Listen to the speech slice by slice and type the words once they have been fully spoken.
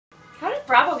did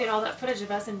Bravo get all that footage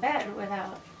of us in bed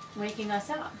without waking us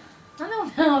up? I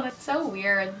don't know. That's so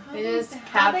weird. They just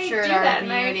captured our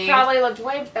beauty. I probably looked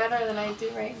way better than I do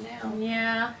right now.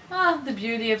 Yeah. Oh, the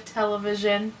beauty of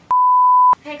television.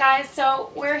 Hey guys,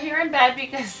 so we're here in bed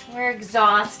because we're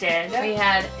exhausted. We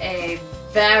had a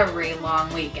very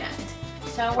long weekend.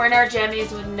 So we're in our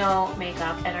jammies with no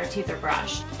makeup and our teeth are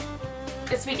brushed.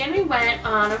 This weekend we went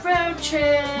on a road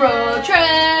trip. Road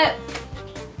trip!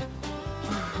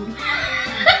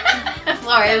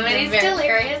 Laura, Everybody's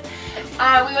delirious. We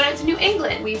went out to New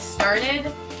England. We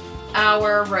started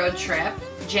our road trip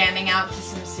jamming out to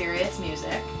some serious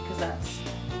music, because that's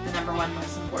the #1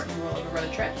 most important rule of a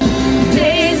road trip.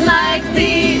 Days like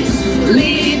these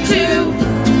lead to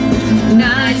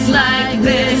nights like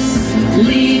this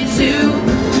lead to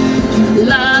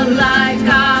love like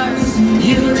ours.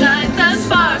 You light the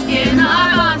spark in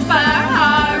our bonfire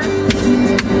heart.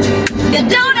 You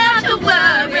don't have to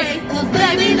worry, 'cause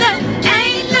baby there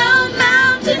ain't no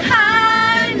mountain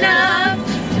high enough,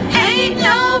 ain't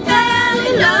no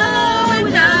valley low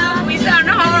enough. We sound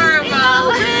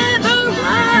horrible. Ain't no river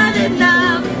wide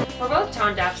enough. We're both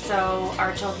tone deaf, so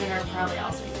our children are probably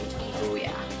also going to be tone deaf. Oh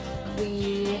yeah.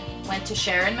 We went to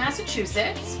Sharon,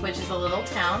 Massachusetts, which is a little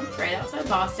town right outside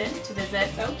Boston, to visit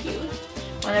So cute.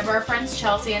 one of our friends,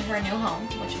 Chelsea, in her new home,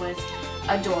 which was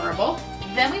adorable.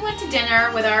 Then we went to dinner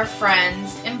with our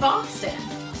friends in Boston.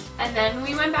 And then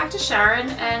we went back to Sharon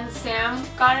and Sam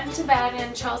got into bed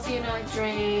and Chelsea and I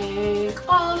drank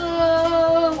all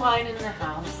the wine in the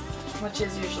house. Which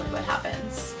is usually what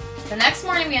happens. The next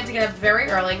morning we had to get up very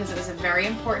early because it was a very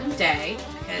important day,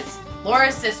 because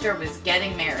Laura's sister was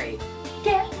getting married.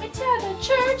 Get me to the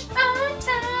church on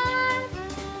time.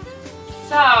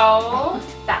 So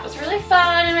that was really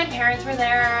fun and my parents were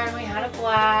there and we had a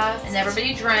blast. And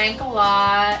everybody drank a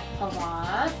lot. A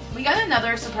lot. We got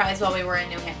another surprise while we were in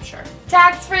New Hampshire.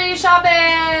 Tax-free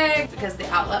shopping! Because the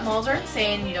outlet malls are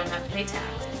insane, you don't have to pay tax.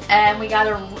 And we got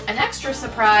an extra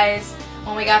surprise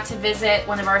when we got to visit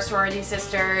one of our sorority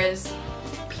sisters,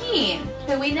 Peen,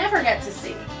 who we never get to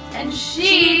see. And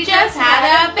she just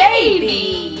had a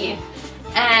baby!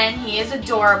 And he is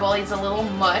adorable. He's a little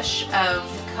mush of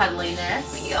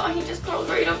cuddliness. Yeah, he just curled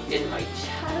right up in my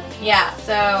chest. Yeah,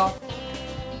 so...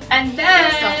 And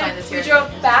then we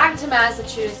drove back to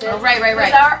Massachusetts. Oh, right.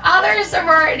 Because our other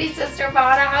sorority sister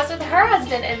bought a house with her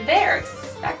husband and they're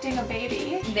expecting a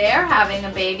baby. They're having a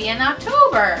baby in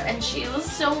October, and she was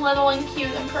so little and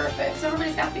cute and perfect. So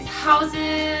everybody's got these houses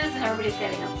and everybody's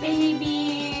getting a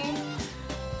baby.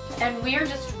 And we're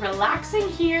just relaxing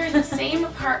here in the same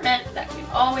apartment that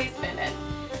we've always been in.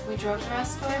 We drove the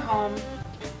rest of the way home.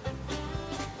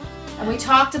 And we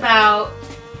talked about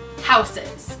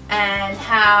houses and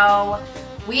how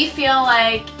we feel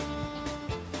like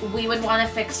we would want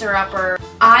to fix her up, or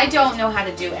I don't know how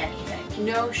to do anything.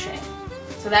 No shame.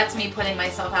 So that's me putting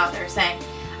myself out there saying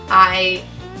I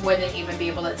wouldn't even be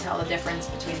able to tell the difference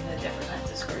between the different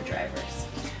kinds of screwdrivers.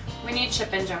 We need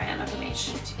Chip and Joanna from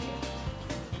HGTV.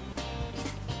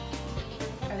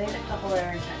 Are they the couple that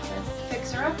are in Texas?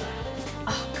 Fix her up.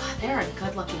 Oh god, they're a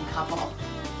good looking couple.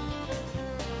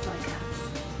 It's like us.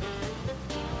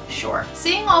 Sure.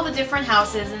 Seeing all the different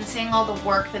houses and seeing all the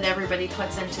work that everybody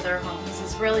puts into their homes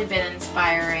has really been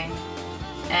inspiring.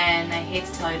 And I hate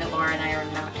to tell you that Laura and I are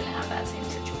not going to have that same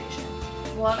situation.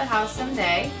 We'll have a house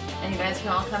someday, and you guys can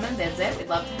all come and visit. We'd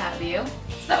love to have you.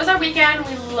 So that was our weekend.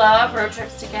 We love road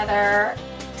trips together.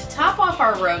 To top off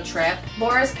our road trip,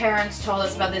 Laura's parents told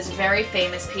us about this very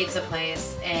famous pizza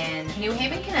place in New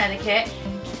Haven, Connecticut.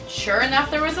 Sure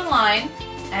enough, there was a line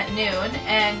at noon,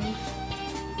 and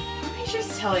let me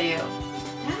just tell you,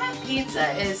 that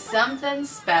pizza is something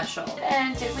special.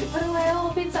 And did we put away a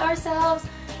whole pizza ourselves?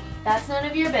 That's none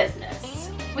of your business.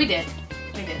 We did.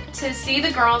 We did. To see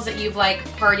the girls that you've like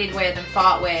partied with and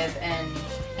fought with and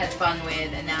had fun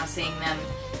with, and now seeing them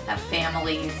have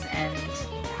families and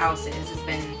houses has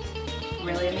been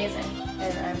really amazing.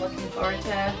 And I'm looking forward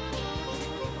to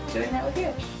doing that with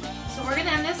you. So we're going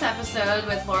to end this episode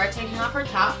with Laura taking off her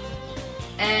top.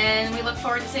 And we look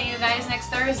forward to seeing you guys next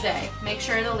Thursday. Make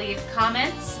sure to leave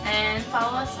comments and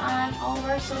follow us on all of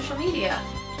our social media.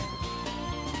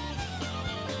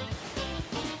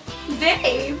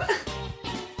 Babe!